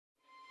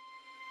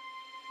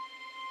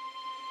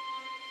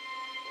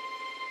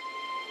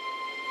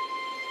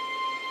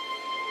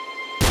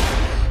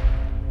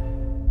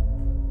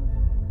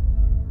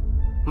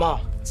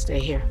Stay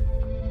here.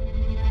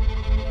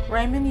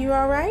 Raymond, you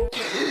all right?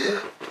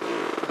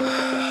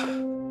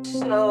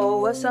 So,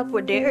 what's up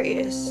with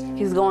Darius?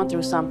 He's going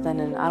through something,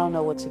 and I don't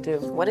know what to do.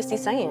 What is he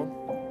saying?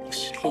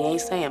 He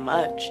ain't saying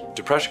much.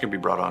 Depression can be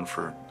brought on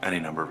for any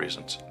number of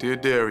reasons. Dear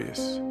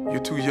Darius, you're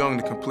too young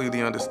to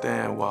completely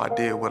understand why I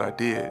did what I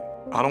did.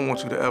 I don't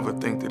want you to ever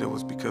think that it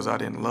was because I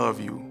didn't love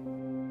you.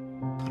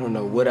 I don't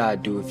know what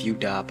I'd do if you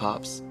died,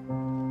 Pops.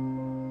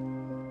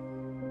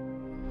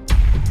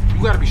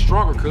 You gotta be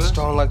stronger, cuz.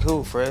 Strong like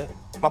who, Fred?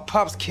 My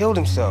pops killed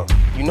himself.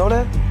 You know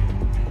that?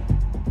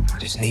 I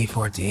just need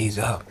for it to ease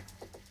up.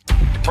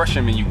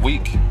 Depression mean you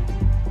weak.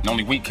 And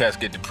only weak cats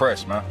get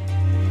depressed, man.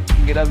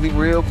 You get ugly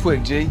real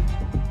quick, G.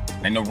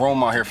 Ain't no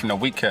room out here for no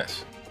weak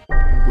cats.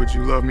 Would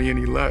you love me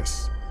any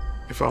less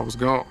if I was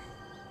gone?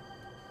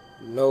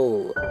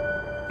 No,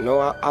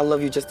 I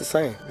love you just the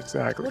same.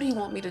 Exactly. What do you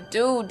want me to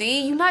do,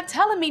 D? You're not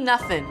telling me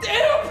nothing.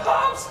 Damn,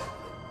 Pops!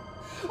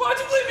 Why'd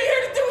you leave me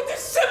here to deal with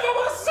this shit by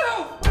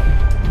myself?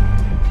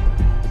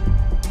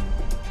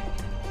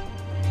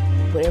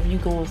 Whatever you're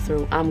going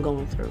through, I'm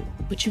going through.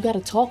 But you gotta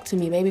talk to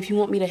me, baby, if you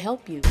want me to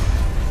help you.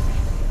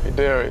 Hey,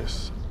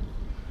 Darius,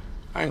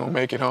 I ain't gonna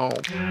make it home.